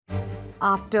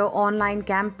After online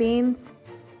campaigns,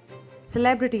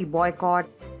 celebrity boycott,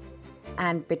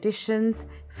 and petitions,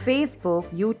 Facebook,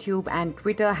 YouTube, and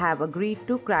Twitter have agreed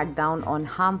to crack down on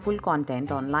harmful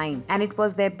content online. And it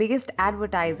was their biggest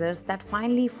advertisers that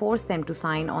finally forced them to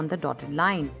sign on the dotted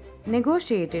line.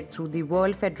 Negotiated through the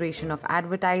World Federation of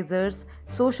Advertisers,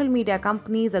 social media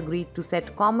companies agreed to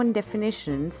set common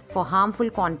definitions for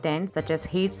harmful content such as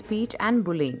hate speech and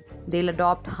bullying. They'll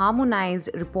adopt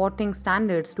harmonized reporting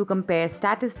standards to compare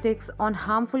statistics on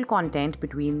harmful content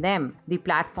between them. The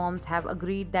platforms have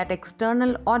agreed that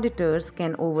external auditors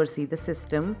can oversee the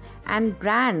system, and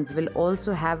brands will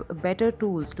also have better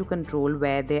tools to control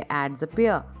where their ads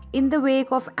appear. In the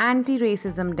wake of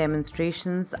anti-racism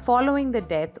demonstrations following the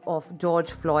death of George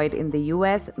Floyd in the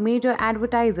US, major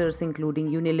advertisers including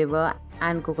Unilever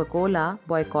and Coca-Cola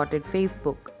boycotted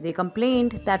Facebook. They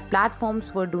complained that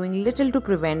platforms were doing little to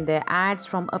prevent their ads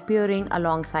from appearing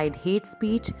alongside hate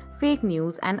speech, fake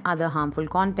news, and other harmful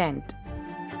content.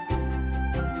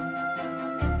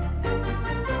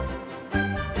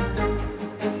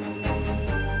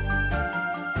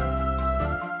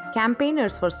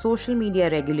 Campaigners for social media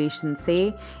regulation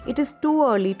say it is too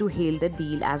early to hail the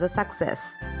deal as a success.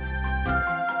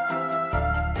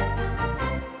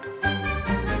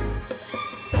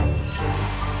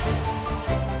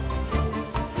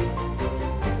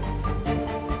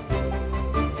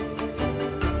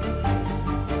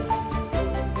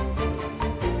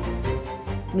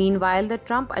 Meanwhile, the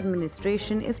Trump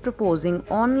administration is proposing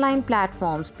online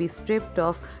platforms be stripped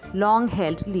of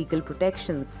long-held legal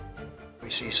protections. We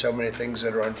see so many things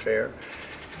that are unfair,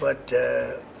 but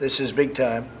this is big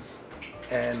time,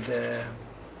 and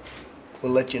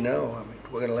we'll let you know.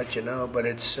 We're going to let you know, but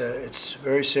it's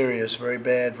very serious, very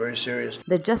bad, very serious.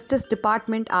 The Justice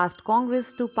Department asked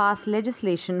Congress to pass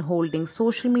legislation holding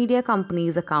social media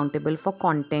companies accountable for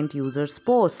content users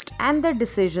post and the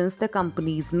decisions the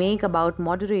companies make about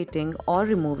moderating or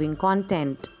removing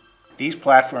content. These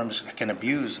platforms can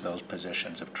abuse those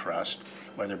positions of trust,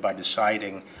 whether by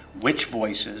deciding which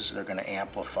voices they're going to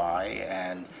amplify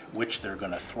and which they're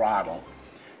going to throttle,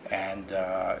 and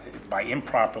by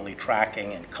improperly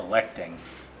tracking and collecting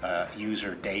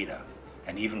user data,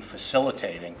 and even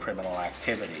facilitating criminal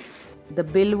activity. The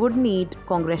bill would need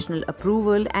congressional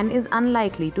approval and is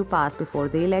unlikely to pass before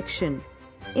the election.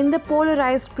 In the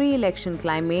polarized pre-election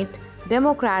climate,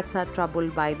 Democrats are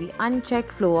troubled by the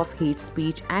unchecked flow of hate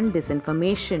speech and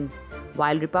disinformation,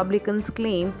 while Republicans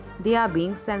claim they are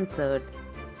being censored.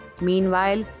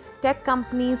 Meanwhile, tech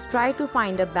companies try to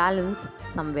find a balance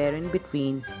somewhere in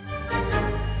between.